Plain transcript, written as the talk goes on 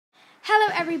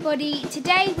Hello everybody,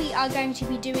 today we are going to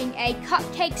be doing a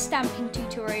cupcake stamping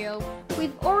tutorial.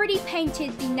 We've already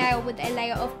painted the nail with a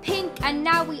layer of pink and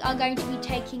now we are going to be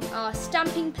taking our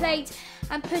stamping plate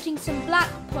and putting some black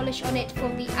polish on it for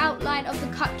the outline of the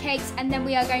cupcakes, and then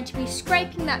we are going to be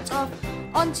scraping that off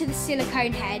onto the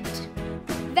silicone head.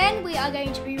 Then we are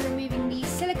going to be removing the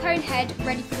silicone head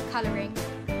ready for the colouring.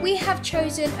 We have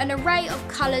chosen an array of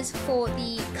colours for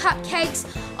the cupcakes.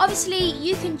 Obviously,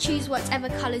 you can choose whatever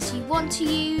colours you want to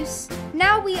use.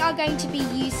 Now we are going to be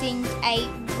using a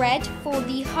red for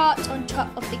the heart on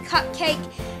top of the cupcake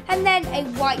and then a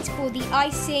white for the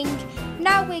icing.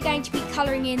 Now we're going to be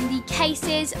colouring in the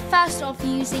cases, first off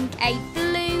using a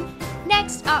blue.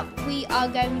 Next up, we are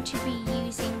going to be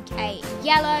using a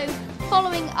yellow,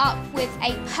 following up with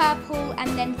a purple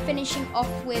and then finishing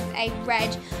off with a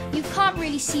red. You can't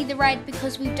really see the red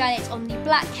because we've done it on the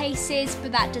black cases,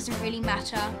 but that doesn't really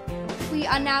matter. We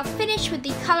are now finished with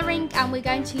the colouring and we're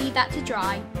going to leave that to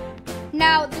dry.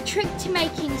 Now, the trick to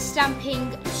making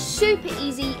stamping super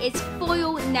easy is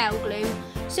foil nail glue.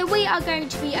 So we are going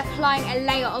to be applying a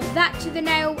layer of that to the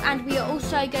nail and we are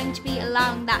also going to be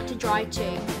allowing that to dry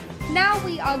too. Now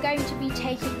we are going to be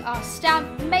taking our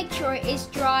stamp, make sure it is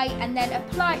dry and then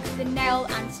apply it to the nail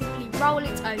and simply roll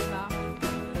it over.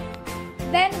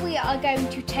 Then we are going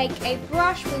to take a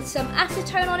brush with some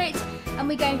acetone on it and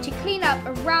we're going to clean up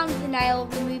around the nail,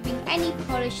 removing any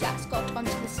polish that's got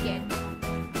onto the skin.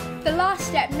 The last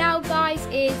step now, guys,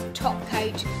 is top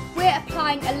coat. We're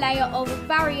applying a layer of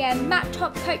Barrier matte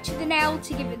top coat to the nail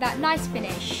to give it that nice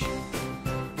finish.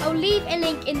 I'll leave a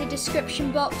link in the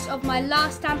description box of my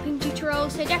last stamping tutorial,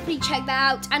 so definitely check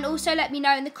that out and also let me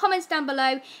know in the comments down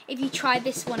below if you tried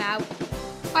this one out.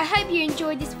 I hope you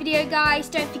enjoyed this video, guys.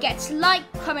 Don't forget to like,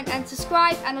 comment and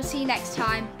subscribe, and I'll see you next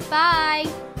time.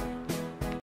 Bye!